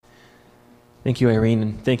Thank you, Irene,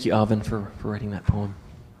 and thank you, Alvin, for writing that poem.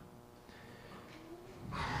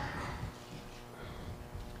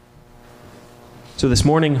 So this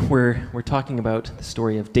morning, we're talking about the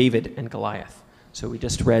story of David and Goliath. So we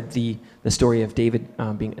just read the story of David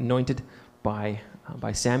being anointed by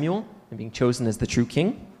Samuel and being chosen as the true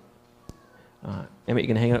king. Emmett, you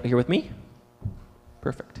going to hang out here with me?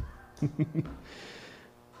 Perfect.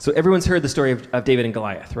 So everyone's heard the story of David and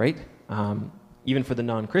Goliath, right? Even for the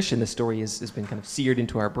non-Christian, this story has been kind of seared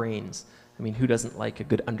into our brains. I mean, who doesn't like a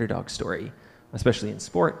good underdog story, especially in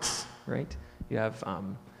sports, right? You have,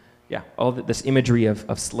 all this imagery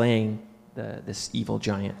of slaying this evil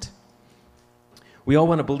giant. We all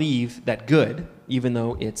want to believe that good, even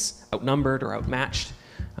though it's outnumbered or outmatched,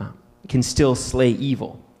 can still slay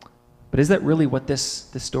evil. But is that really what this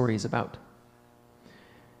story is about?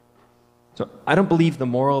 So I don't believe the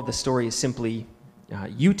moral of the story is simply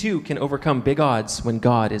you too can overcome big odds when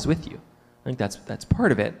God is with you. I think that's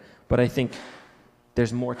part of it, but I think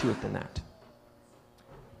there's more to it than that.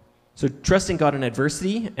 So trusting God in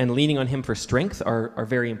adversity and leaning on him for strength are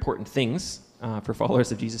very important things for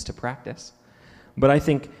followers of Jesus to practice. But I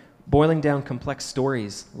think boiling down complex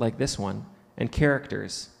stories like this one and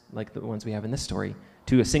characters like the ones we have in this story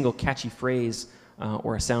to a single catchy phrase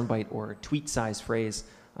or a soundbite or a tweet-sized phrase,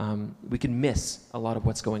 we can miss a lot of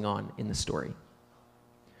what's going on in the story.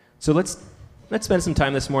 So let's spend some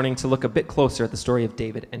time this morning to look a bit closer at the story of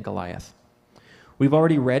David and Goliath. We've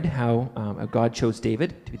already read how God chose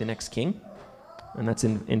David to be the next king, and that's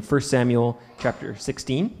in 1 Samuel chapter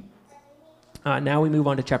 16. Now we move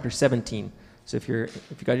on to chapter 17. So if you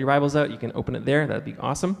got your Bibles out, you can open it there. That'd be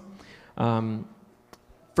awesome.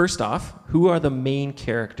 First off, who are the main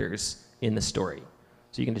characters in the story?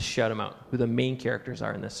 So you can just shout them out, who the main characters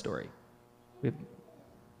are in this story. We have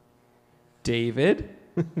David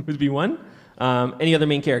would be one. Any other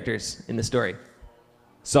main characters in the story?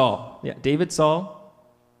 Saul. Yeah, David, Saul,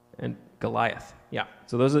 and Goliath. Yeah,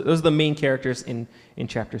 so those are the main characters in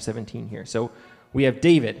chapter 17 here. So we have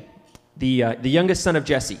David, the youngest son of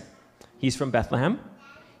Jesse. He's from Bethlehem.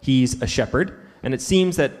 He's a shepherd, and it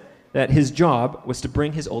seems that his job was to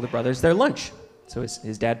bring his older brothers their lunch. So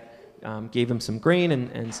his dad gave him some grain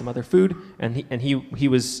and some other food, and he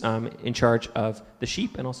was in charge of the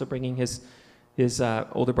sheep and also bringing his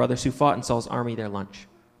older brothers who fought in Saul's army their lunch.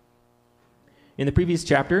 In the previous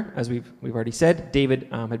chapter, as we've already said, David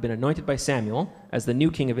had been anointed by Samuel as the new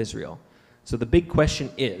king of Israel. So the big question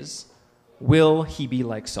is, will he be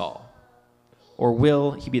like Saul? Or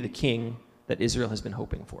will he be the king that Israel has been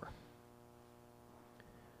hoping for?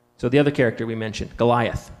 So the other character we mentioned,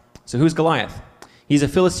 Goliath. So who's Goliath? He's a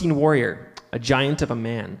Philistine warrior, a giant of a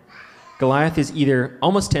man. Goliath is either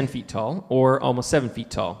almost 10 feet tall or almost 7 feet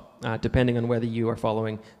tall, depending on whether you are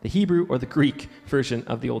following the Hebrew or the Greek version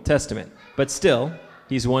of the Old Testament. But still,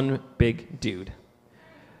 he's one big dude.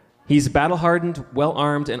 He's battle-hardened,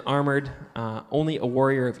 well-armed, and armored. Only a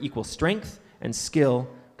warrior of equal strength and skill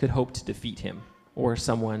could hope to defeat him, or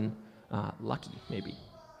someone lucky, maybe.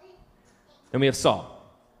 Then we have Saul,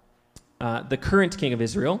 the current king of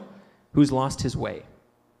Israel, who's lost his way.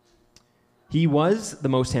 He was the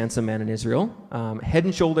most handsome man in Israel, head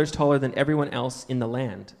and shoulders taller than everyone else in the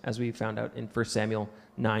land, as we found out in 1 Samuel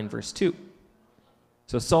 9, verse 2.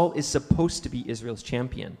 So Saul is supposed to be Israel's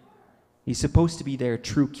champion. He's supposed to be their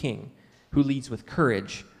true king, who leads with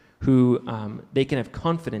courage, who they can have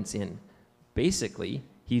confidence in. Basically,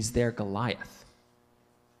 he's their Goliath.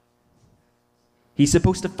 He's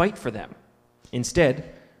supposed to fight for them.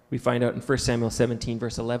 Instead, we find out in 1 Samuel 17,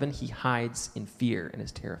 verse 11, he hides in fear and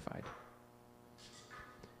is terrified.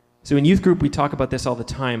 So in youth group, we talk about this all the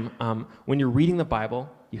time. When you're reading the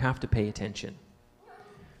Bible, you have to pay attention.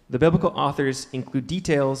 The biblical authors include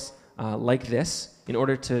details like this in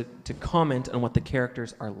order to comment on what the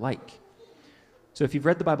characters are like. So if you've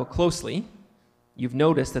read the Bible closely, you've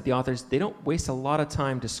noticed that the authors, they don't waste a lot of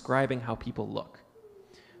time describing how people look.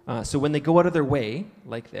 So when they go out of their way,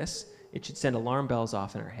 like this, it should send alarm bells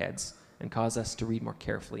off in our heads and cause us to read more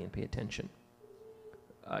carefully and pay attention.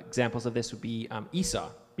 Examples of this would be Esau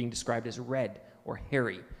being described as red or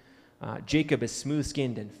hairy. Jacob is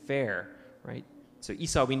smooth-skinned and fair, right? So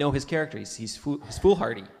Esau, we know his character. He's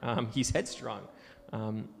foolhardy. He's headstrong.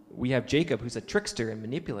 We have Jacob, who's a trickster and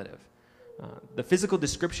manipulative. The physical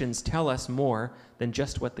descriptions tell us more than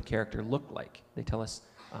just what the character looked like. They tell us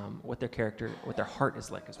what their heart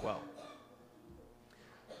is like as well.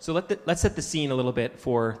 So let's set the scene a little bit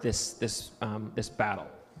for this battle.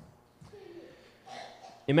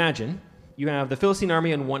 Imagine you have the Philistine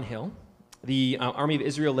army on one hill, the army of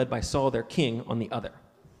Israel led by Saul, their king, on the other.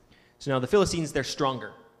 So now the Philistines, they're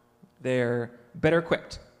stronger. They're better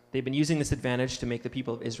equipped. They've been using this advantage to make the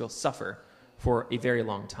people of Israel suffer for a very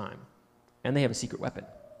long time. And they have a secret weapon,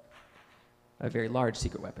 a very large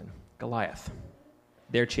secret weapon, Goliath,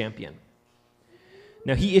 their champion.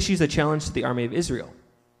 Now he issues a challenge to the army of Israel.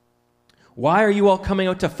 Why are you all coming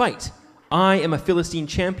out to fight? I am a Philistine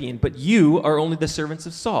champion, but you are only the servants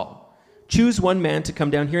of Saul. Choose one man to come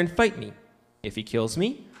down here and fight me. If he kills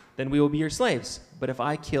me, then we will be your slaves. But if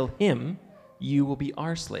I kill him, you will be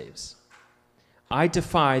our slaves. I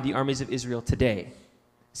defy the armies of Israel today.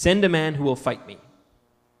 Send a man who will fight me.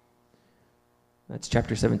 That's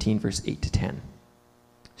chapter 17, verse 8 to 10.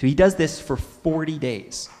 So he does this for 40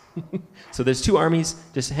 days. So there's two armies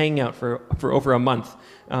just hanging out for over a month.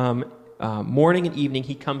 Morning and evening,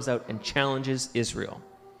 he comes out and challenges Israel.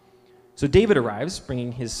 So David arrives,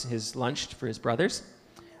 bringing his lunch for his brothers,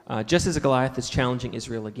 just as Goliath is challenging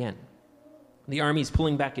Israel again. The army is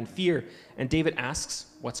pulling back in fear, and David asks,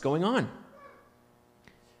 what's going on?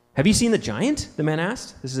 Have you seen the giant? The man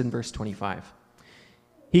asked. This is in verse 25.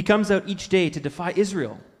 He comes out each day to defy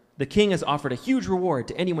Israel. The king has offered a huge reward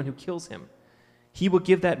to anyone who kills him. He will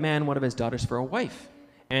give that man one of his daughters for a wife,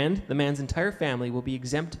 and the man's entire family will be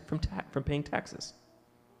exempt from paying taxes.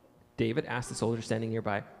 David asked the soldier standing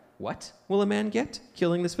nearby, what will a man get,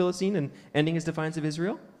 killing this Philistine and ending his defiance of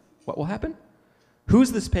Israel? What will happen?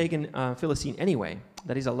 Who's this pagan Philistine anyway,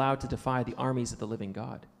 that he's allowed to defy the armies of the living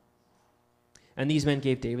God? And these men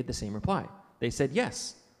gave David the same reply. They said,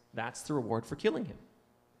 yes, that's the reward for killing him.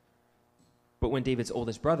 But when David's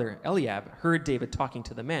oldest brother, Eliab, heard David talking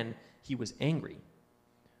to the men, he was angry.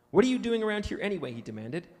 What are you doing around here anyway, he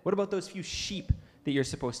demanded. What about those few sheep that you're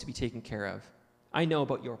supposed to be taking care of? I know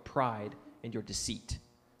about your pride and your deceit.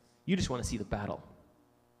 You just want to see the battle.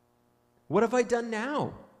 What have I done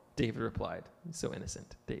now? David replied. So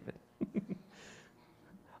innocent, David.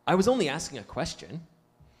 I was only asking a question.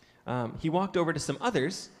 He walked over to some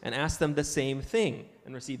others and asked them the same thing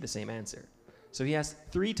and received the same answer. So he asked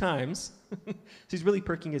 3 times. So he's really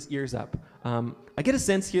perking his ears up. I get a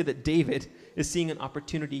sense here that David is seeing an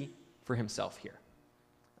opportunity for himself here.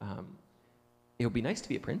 It would be nice to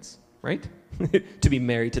be a prince, right? To be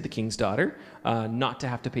married to the king's daughter, not to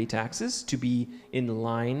have to pay taxes, to be in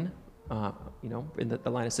line, in the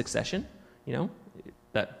line of succession.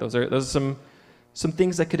 Those are some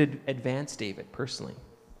things that could advance David personally.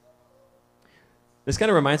 This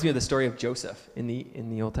kind of reminds me of the story of Joseph in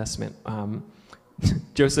the Old Testament.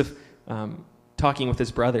 Joseph talking with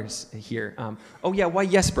his brothers here. Why,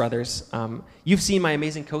 yes, brothers. You've seen my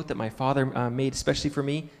amazing coat that my father made especially for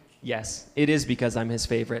me. Yes, it is because I'm his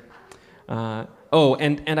favorite. And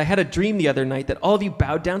I had a dream the other night that all of you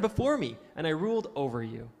bowed down before me, and I ruled over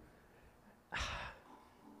you.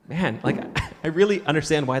 Man, I really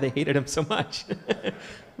understand why they hated him so much.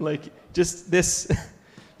 Just this...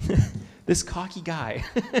 This cocky guy,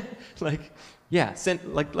 let's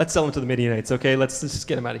sell him to the Midianites, okay? Let's just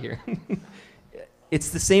get him out of here.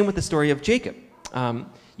 It's the same with the story of Jacob.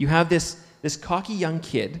 You have this cocky young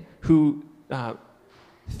kid who,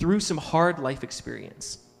 through some hard life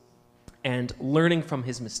experience and learning from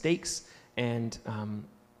his mistakes and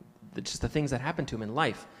just the things that happen to him in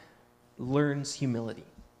life, learns humility.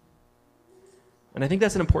 And I think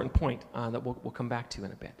that's an important point that we'll come back to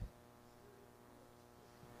in a bit.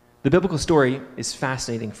 The biblical story is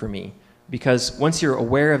fascinating for me because once you're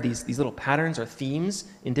aware of these little patterns or themes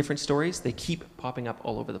in different stories, they keep popping up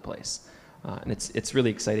all over the place. And it's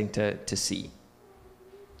really exciting to see.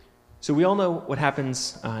 So we all know what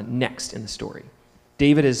happens next in the story.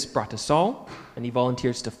 David is brought to Saul, and he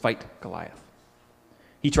volunteers to fight Goliath.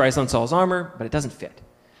 He tries on Saul's armor, but it doesn't fit.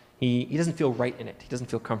 He doesn't feel right in it. He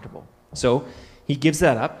doesn't feel comfortable. So he gives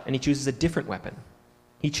that up, and he chooses a different weapon.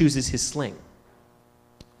 He chooses his sling.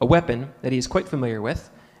 A weapon that he is quite familiar with,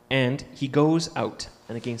 and he goes out,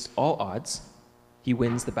 and against all odds, he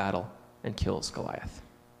wins the battle and kills Goliath.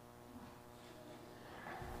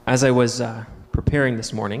 As I was preparing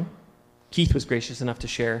this morning, Keith was gracious enough to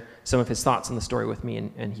share some of his thoughts on the story with me,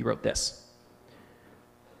 and he wrote this.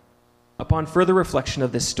 Upon further reflection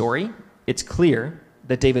of this story, it's clear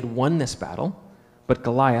that David won this battle, but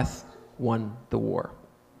Goliath won the war.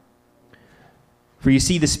 For you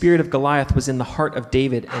see, the spirit of Goliath was in the heart of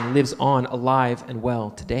David and lives on alive and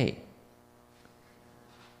well today.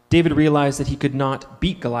 David realized that he could not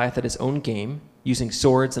beat Goliath at his own game using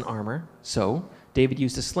swords and armor, so David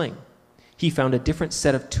used a sling. He found a different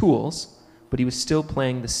set of tools, but he was still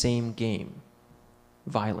playing the same game: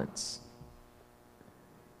 violence.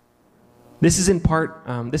 This in part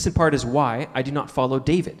is why I do not follow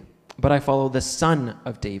David, but I follow the Son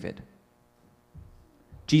of David.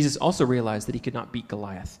 Jesus also realized that he could not beat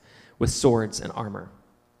Goliath with swords and armor.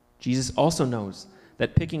 Jesus also knows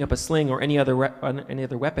that picking up a sling or any other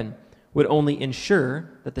weapon would only ensure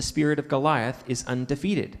that the spirit of Goliath is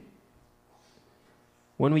undefeated.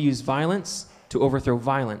 When we use violence to overthrow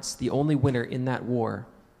violence, the only winner in that war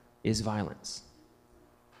is violence.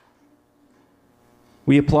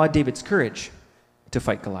 We applaud David's courage to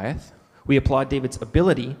fight Goliath. We applaud David's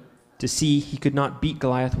ability to see he could not beat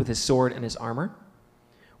Goliath with his sword and his armor.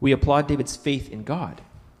 We applaud David's faith in God.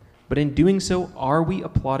 But in doing so, are we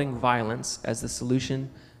applauding violence as the solution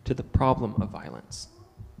to the problem of violence?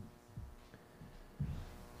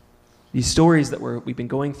 These stories that we've been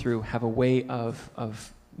going through have a way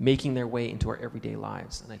of making their way into our everyday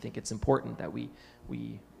lives. And I think it's important that we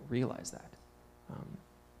realize that.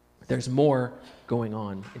 There's more going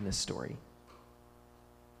on in this story.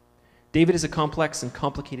 David is a complex and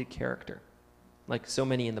complicated character, like so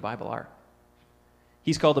many in the Bible are.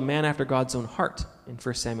 He's called a man after God's own heart in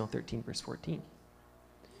 1 Samuel 13, verse 14.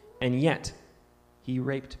 And yet, he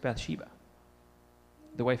raped Bathsheba,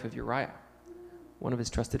 the wife of Uriah, one of his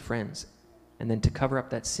trusted friends. And then to cover up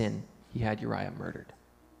that sin, he had Uriah murdered.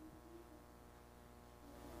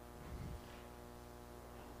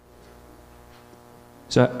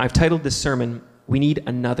 So I've titled this sermon, We Need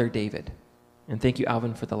Another David. And thank you,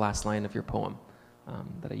 Alvin, for the last line of your poem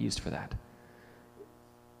that I used for that.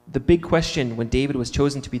 The big question when David was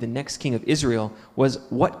chosen to be the next king of Israel was,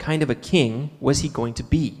 what kind of a king was he going to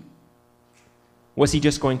be? Was he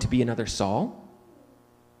just going to be another Saul?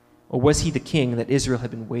 Or was he the king that Israel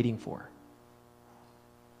had been waiting for?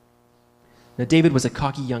 Now, David was a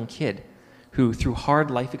cocky young kid who, through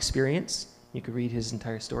hard life experience, you could read his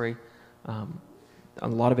entire story, a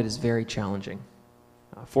lot of it is very challenging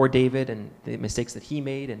for David and the mistakes that he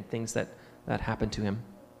made and things that happened to him.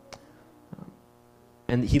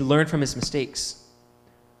 And he learned from his mistakes,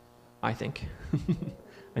 I think,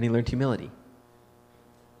 and he learned humility.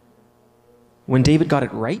 When David got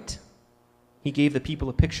it right, he gave the people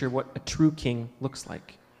a picture of what a true king looks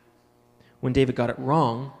like. When David got it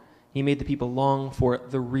wrong, he made the people long for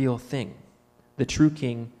the real thing, the true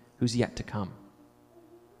king who's yet to come.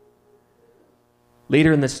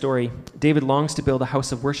 Later in this story, David longs to build a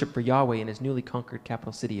house of worship for Yahweh in his newly conquered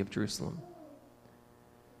capital city of Jerusalem.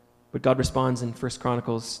 But God responds in 1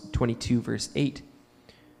 Chronicles 22, verse 8,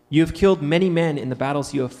 "You have killed many men in the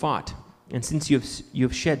battles you have fought, and since you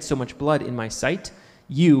have shed so much blood in my sight,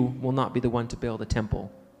 you will not be the one to build a temple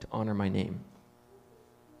to honor my name."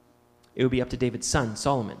 It would be up to David's son,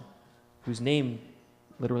 Solomon, whose name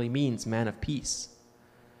literally means man of peace,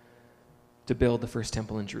 to build the first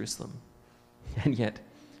temple in Jerusalem. And yet,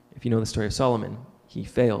 if you know the story of Solomon, he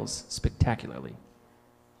fails spectacularly.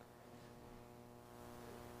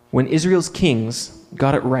 When Israel's kings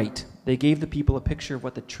got it right, they gave the people a picture of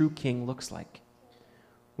what the true king looks like.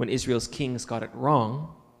 When Israel's kings got it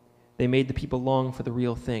wrong, they made the people long for the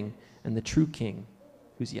real thing and the true king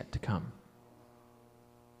who's yet to come.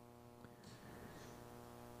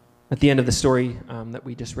 At the end of the story that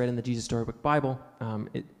we just read in the Jesus Storybook Bible,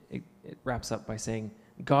 it wraps up by saying,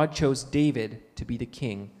 God chose David to be the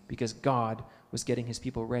king because God was getting his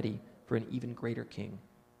people ready for an even greater king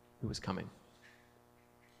who was coming.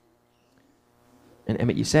 And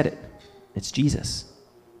Emmett, you said it. It's Jesus,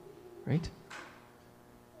 right?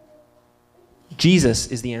 Jesus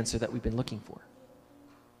is the answer that we've been looking for.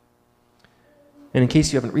 And in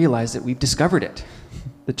case you haven't realized it, we've discovered it.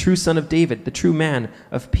 The true son of David, the true man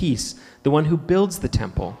of peace, the one who builds the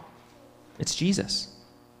temple. It's Jesus.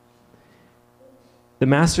 The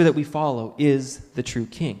master that we follow is the true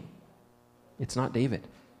king. It's not David.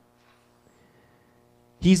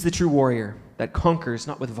 He's the true warrior that conquers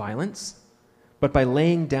not with violence, but by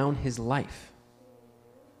laying down his life.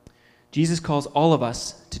 Jesus calls all of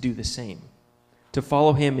us to do the same, to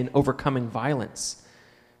follow him in overcoming violence,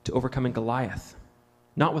 to overcoming Goliath,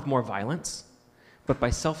 not with more violence, but by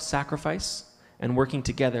self-sacrifice and working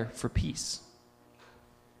together for peace.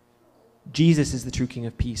 Jesus is the true King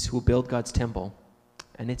of peace who will build God's temple,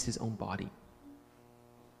 and it's his own body.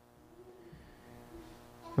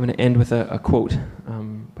 I'm going to end with a quote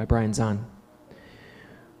by Brian Zahn.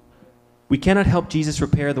 "We cannot help Jesus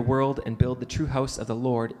repair the world and build the true house of the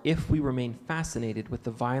Lord if we remain fascinated with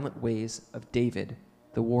the violent ways of David,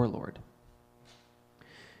 the warlord.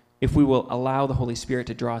 If we will allow the Holy Spirit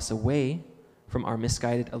to draw us away from our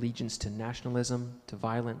misguided allegiance to nationalism, to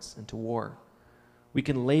violence, and to war, we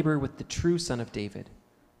can labor with the true Son of David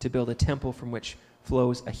to build a temple from which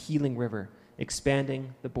flows a healing river,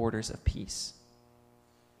 expanding the borders of peace.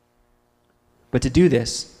 But to do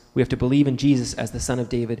this, we have to believe in Jesus as the Son of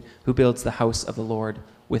David who builds the house of the Lord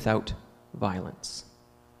without violence."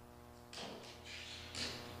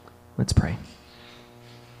 Let's pray.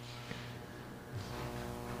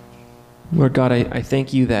 Lord God, I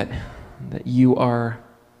thank you that you are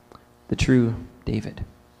the true David,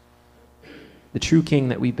 the true king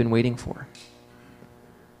that we've been waiting for.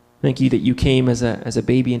 Thank you that you came as a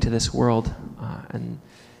baby into this world and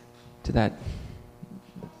to that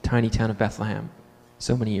tiny town of Bethlehem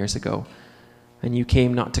so many years ago. And you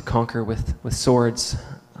came not to conquer with swords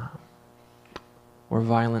or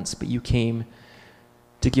violence, but you came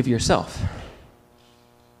to give yourself.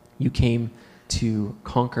 You came to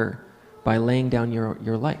conquer by laying down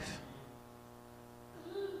your life.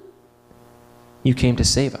 You came to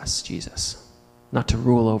save us, Jesus, not to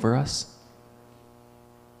rule over us.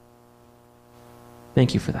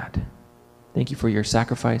 Thank you for that. Thank you for your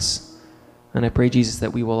sacrifice. And I pray, Jesus,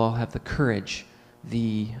 that we will all have the courage,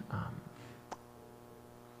 the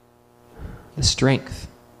strength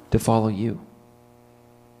to follow you.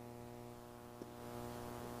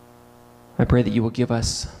 I pray that you will give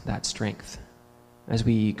us that strength as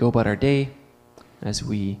we go about our day, as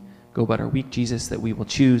we go about our week, Jesus, that we will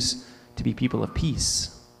choose to be people of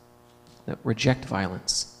peace, that reject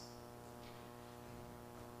violence.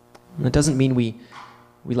 And that doesn't mean we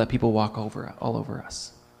let people walk all over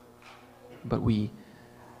us, but we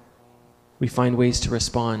find ways to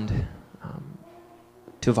respond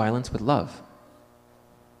to violence with love.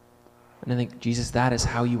 And I think, Jesus, that is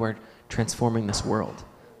how you are transforming this world.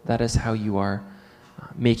 That is how you are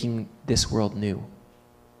making this world new.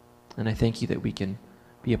 And I thank you that we can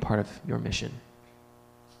be a part of your mission.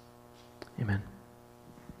 Amen.